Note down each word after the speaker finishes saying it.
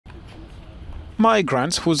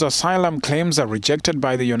Migrants whose asylum claims are rejected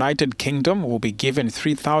by the United Kingdom will be given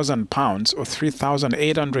 £3,000 or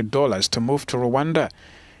 $3,800 to move to Rwanda.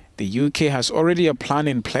 The UK has already a plan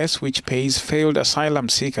in place which pays failed asylum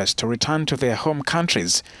seekers to return to their home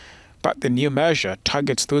countries. But the new measure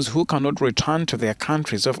targets those who cannot return to their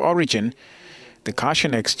countries of origin. The cash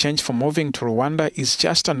in exchange for moving to Rwanda is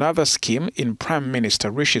just another scheme in Prime Minister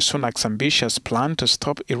Rishi Sunak's ambitious plan to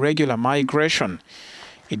stop irregular migration.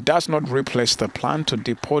 It does not replace the plan to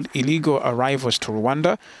deport illegal arrivals to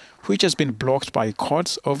Rwanda, which has been blocked by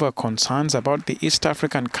courts over concerns about the East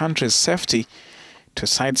African country's safety. To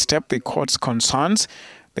sidestep the court's concerns,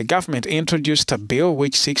 the government introduced a bill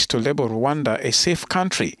which seeks to label Rwanda a safe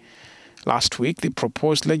country. Last week, the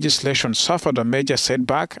proposed legislation suffered a major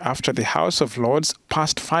setback after the House of Lords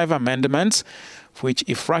passed 5 amendments, which,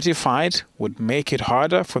 if ratified, would make it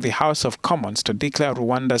harder for the House of Commons to declare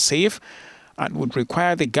Rwanda safe and would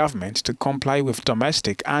require the government to comply with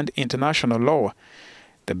domestic and international law.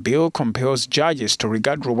 The bill compels judges to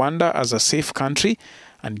regard Rwanda as a safe country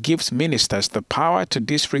and gives ministers the power to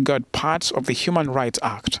disregard parts of the Human Rights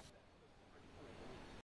Act.